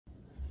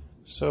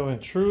So in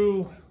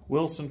true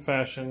Wilson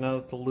fashion, now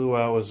that the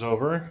luau is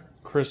over,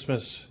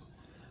 Christmas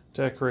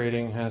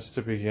decorating has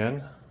to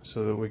begin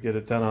so that we get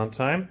it done on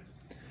time.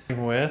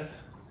 With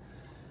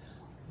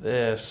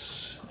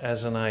this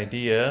as an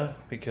idea,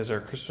 because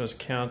our Christmas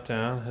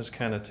countdown has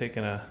kind of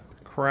taken a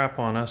crap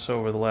on us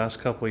over the last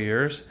couple of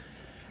years,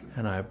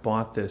 and I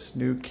bought this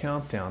new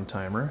countdown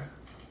timer,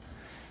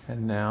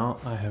 and now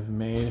I have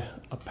made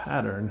a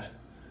pattern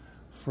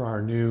for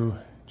our new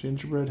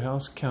gingerbread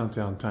house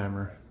countdown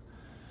timer.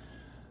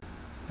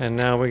 And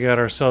now we got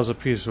ourselves a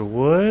piece of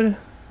wood,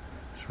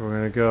 so we're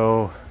gonna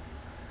go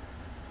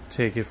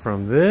take it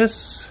from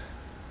this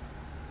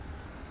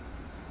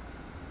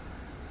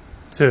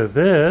to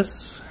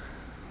this,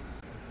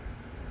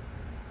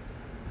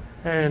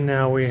 and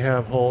now we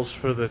have holes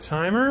for the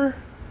timer,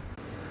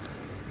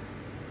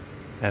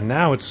 and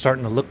now it's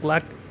starting to look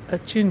like a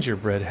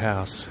gingerbread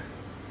house.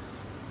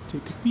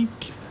 Take a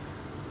peek.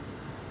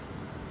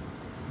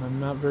 I'm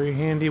not very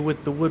handy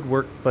with the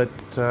woodwork, but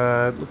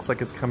it looks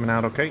like it's coming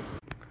out okay.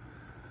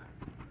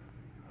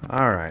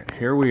 Alright,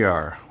 here we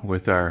are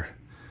with our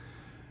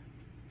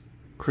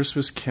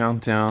Christmas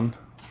countdown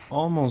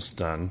almost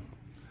done.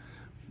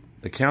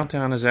 The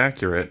countdown is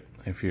accurate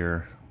if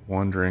you're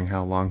wondering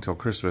how long till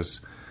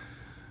Christmas.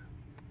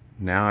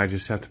 Now I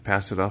just have to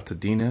pass it off to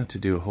Dina to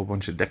do a whole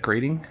bunch of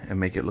decorating and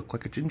make it look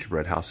like a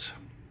gingerbread house.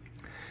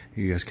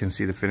 You guys can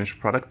see the finished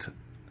product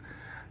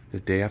the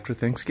day after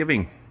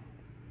Thanksgiving.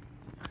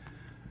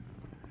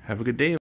 Have a good day.